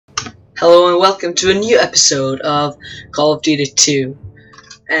Hello and welcome to a new episode of Call of Duty 2.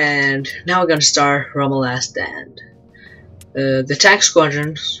 And now we're gonna start Roma Last Stand. The tank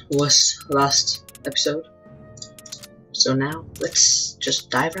squadron was last episode. So now, let's just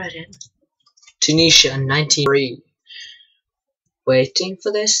dive right in. Tunisia, 1903. Waiting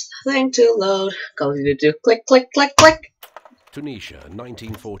for this thing to load. Call of Duty 2. Click, click, click, click. Tunisia,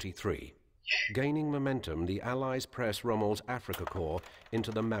 1943. Gaining momentum, the Allies press Rommel's Africa Corps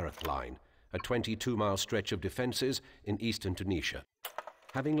into the Mareth Line, a 22-mile stretch of defences in eastern Tunisia.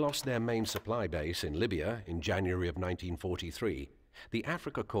 Having lost their main supply base in Libya in January of 1943, the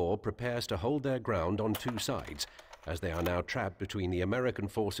Africa Corps prepares to hold their ground on two sides, as they are now trapped between the American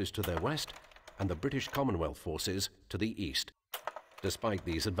forces to their west and the British Commonwealth forces to the east. Despite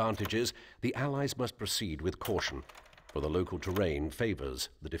these advantages, the Allies must proceed with caution, for the local terrain favours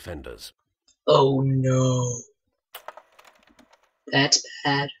the defenders. Oh no. That's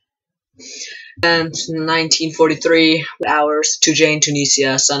bad. And 1943 hours, Tujain,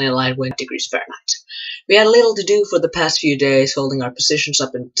 Tunisia, sunny light, wind degrees Fahrenheit. We had little to do for the past few days, holding our positions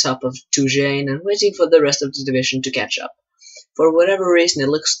up on top of Tujain and waiting for the rest of the division to catch up. For whatever reason, it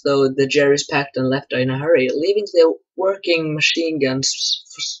looks as though the Jerry's packed and left in a hurry, leaving the working machine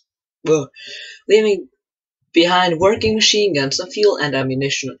guns, leaving behind working machine guns, some fuel and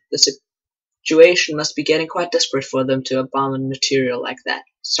ammunition. The situation must be getting quite desperate for them to abandon material like that.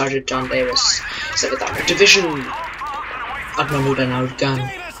 Sergeant John Davis, 7th Armored Division. Outmaneuvered an outgun.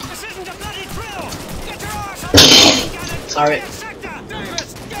 Sorry.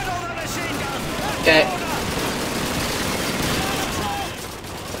 Okay.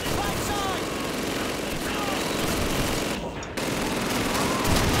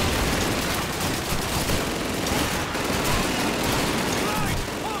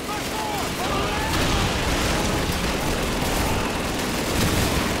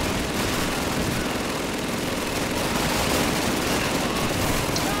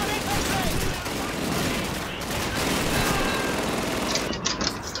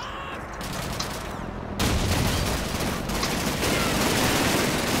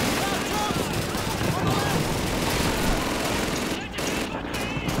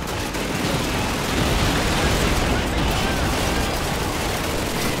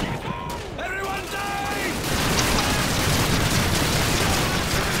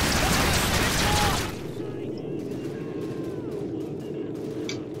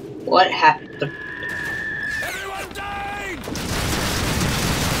 What happened? Everyone died!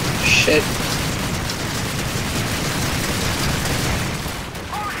 Shit.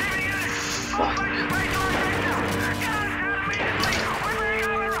 Fuck.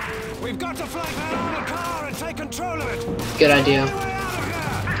 We've got to flank that armored car and take control of it! Good idea.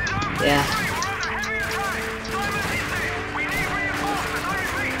 Yeah.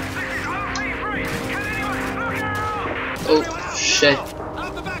 Oh, shit.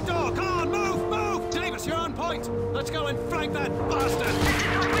 Out the back door! Come on, move! Davis, you're on point! Let's go and flank that bastard!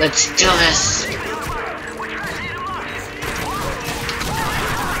 Let's do this.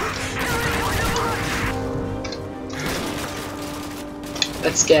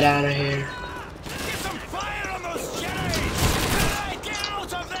 Let's get out of here. Get some fire on those Jerrys! Get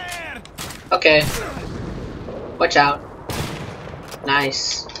out of there! Okay. Watch out.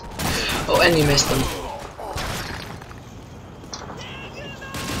 Nice. Oh, and you missed them.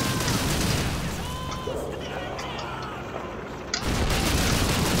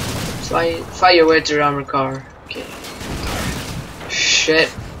 Fire your way to your armor car. Okay. Shit.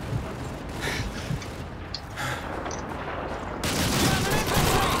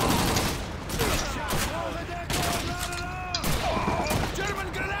 German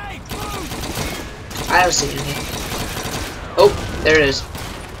grenade! I don't see anything. Oh, there it is.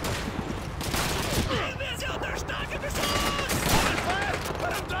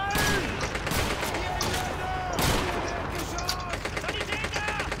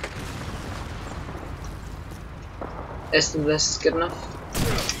 Isn't this good enough?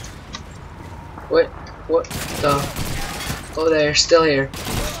 What the? Oh, they're still here.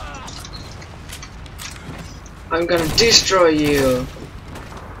 I'm gonna destroy you.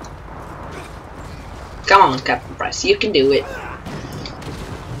 Come on, Captain Price, you can do it.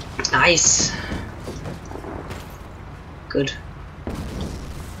 Nice. Good.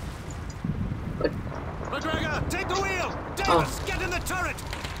 What? MacGregor, take the wheel! Davis, get in the turret!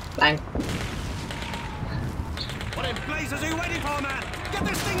 Bang. What in blazes are you waiting for, man? Get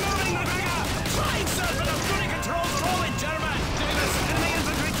this thing moving, MacGregor! Fine, sir, but I'm running control throwing, German! Davis, enemy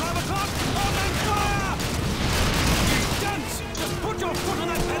infantry, 12 o'clock! Open fire! Dunce! Just put your foot on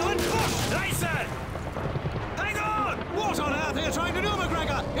that pedal and push! Right, sir! Hang on! What on earth are you trying to do,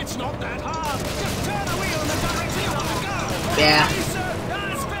 MacGregor? It's not that hard. Just turn the wheel in the direction you want to go. Yeah.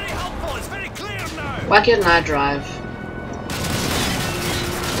 It's very helpful. It's very clear now. Why couldn't I drive?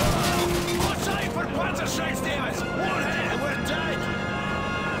 Watch out for Panzer strikes, Davis. One hit and we're dead.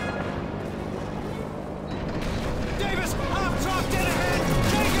 Davis, half truck dead ahead.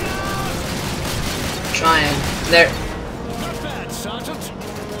 Take it out. Trying. There. Not bad, Sergeant.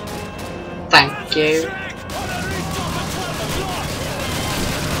 Thank you.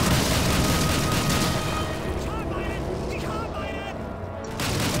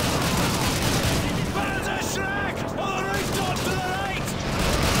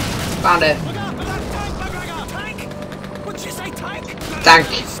 Found it. What'd you say, tank? Tank.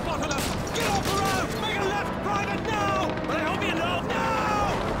 Spotted us. Get off the road. Make a left, private now. But I hope you know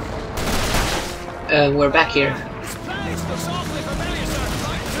now. We're back here. This place looks awfully familiar, sir.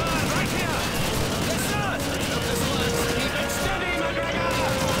 Right turn, right here. Yes, sir. Look, this one. Keep it steady, MacGregor.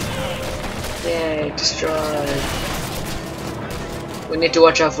 Yay, destroyed. We need to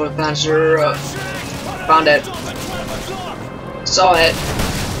watch out for Panzer. Found it. Saw it.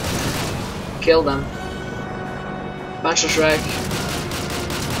 Kill them. Panzer Shrek.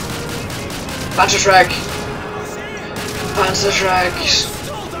 Panzer Shrek. Panzer Shrek.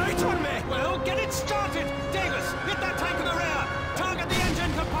 Stalled out on me. Well, get it started. Davis, hit that tank in the rear. Target the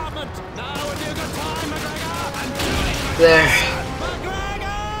engine compartment. Now would be a good time, MacGregor. And do it. There.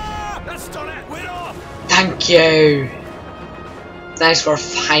 MacGregor! That's done it. We're off. Thank you. Thanks for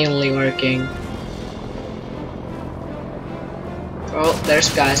finally working. Oh, there's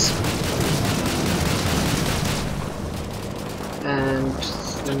guys. And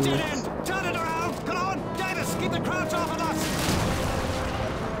Dead end. Turn it around. Come on, Davis. Keep the crowds off of us.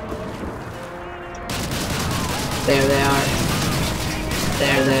 there they are.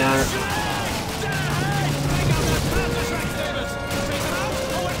 There they are.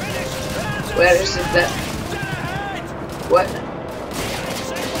 Where is it that? What?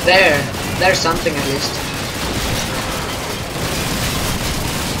 There. There's something at least.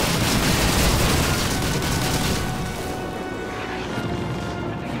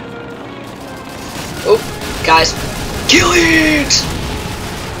 Oh, guys. Kill it!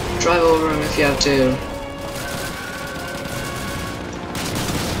 Drive over him if you have to.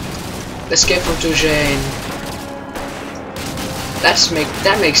 Escape from Tujain.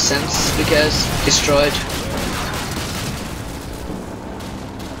 That makes sense because destroyed.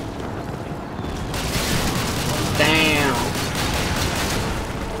 Damn.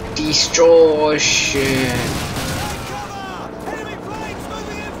 Destruction.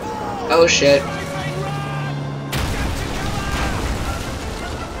 Oh shit.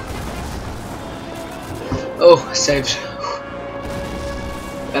 Oh, saved.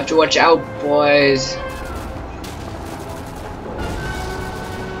 You have to watch out, boys.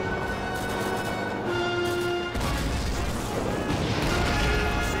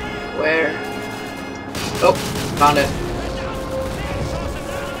 Where? Oh, found it.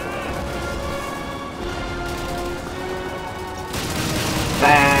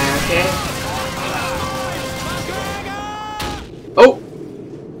 Okay. Oh!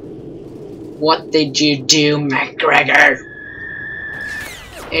 What did you do, MacGregor?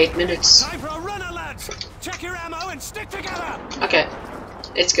 8 minutes. Time for a runner, lads. Check your ammo and stick together. Okay.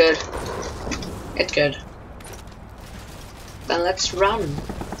 It's good. It's good. Then let's run.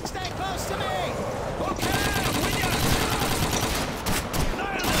 Stay close to me. Okay, I'm with you.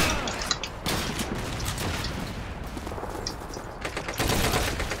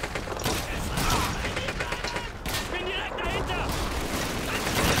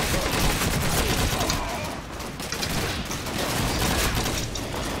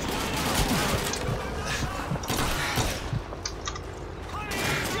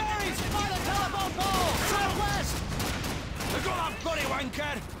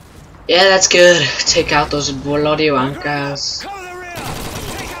 Yeah, that's good. Take out those bloody wankers. Cover the rear.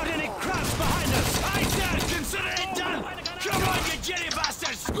 Take out any crabs behind us. I said, consider it done. Come on, you jelly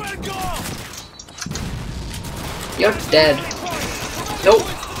bastards. Square goal. You're dead. Nope.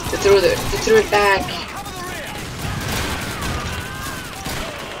 They threw it back.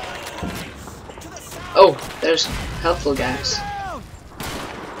 Oh, there's helpful guys.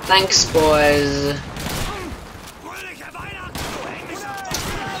 Thanks, boys.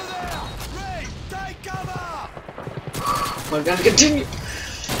 We're gonna continue.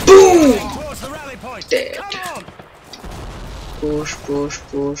 Boom! Dead. Push, push,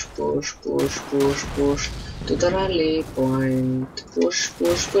 push, push, push, push, push to the rally point. Push,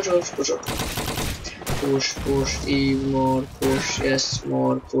 push, push, push, push. Push, push, even more push. Yes,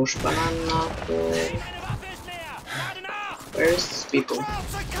 more push. Banana push. Where's people?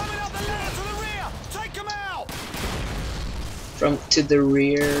 Crowds are coming up the ladder to the rear! Take them out! From to the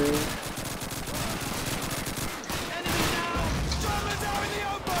rear. Enemy down! Germans out in the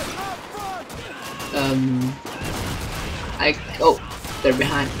open! Up front! Oh, they're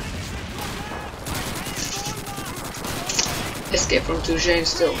behind. Escape from Toujain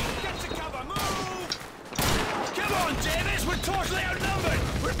still. Get to cover! Move! Come on, Davis! We're totally outnumbered!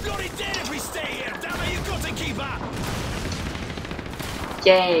 We're bloody dead if we stay here! Damn it, you've got to keep up!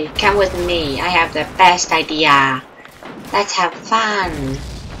 Yay, come with me. I have the best idea. Let's have fun. Enemy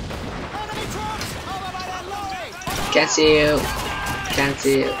trucks! Over by that lorry! Can't see you. Can't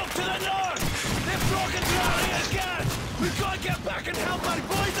see you. To the north! They've broken through our rear guard! We've got to get back and help my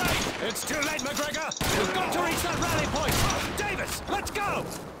boys out! It's too late, MacGregor! We've got to reach that rally point! Davis, let's go!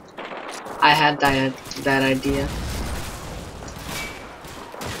 I had that idea.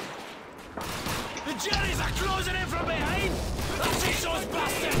 The Jerry's are closing in from behind! Let's see those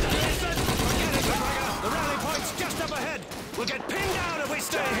bastards! Listen! Forget it, MacGregor! The rally point's just up ahead! We'll get pinned down if we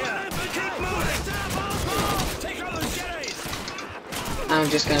stay here! Keep moving! Take out those Jerry's! I'm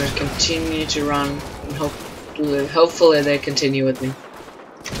just gonna continue to run and hopefully they continue with me.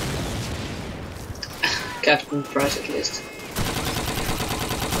 Captain Price at least.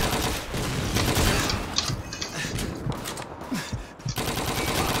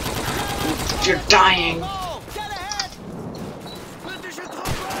 You're dying! Get ahead!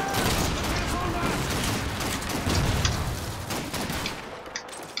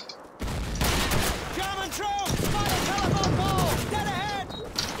 German troops! By the telephone pole! Get ahead!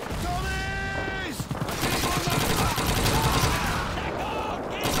 Tommies!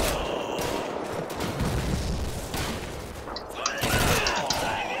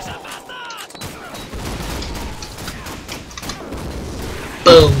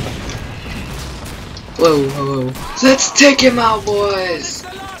 Boom! Whoa, whoa, whoa. Let's take him out, boys! The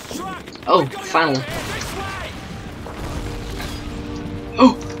last truck! Oh, finally. This way!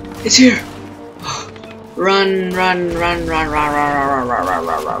 Oh, it's here! Run, run, run, run, run, run, run, run, run, run,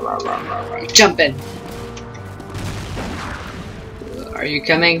 run, run, run, run. Jump in! Are you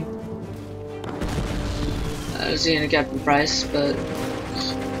coming? I don't see any Captain Price, but...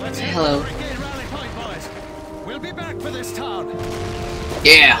 Hello. We'll be back for this town.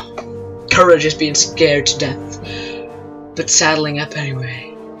 Yeah! Courage is being scared to death, but saddling up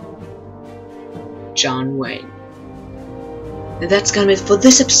anyway. John Wayne. And that's gonna be it for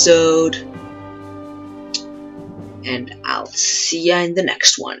this episode. And I'll see ya in the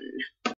next one.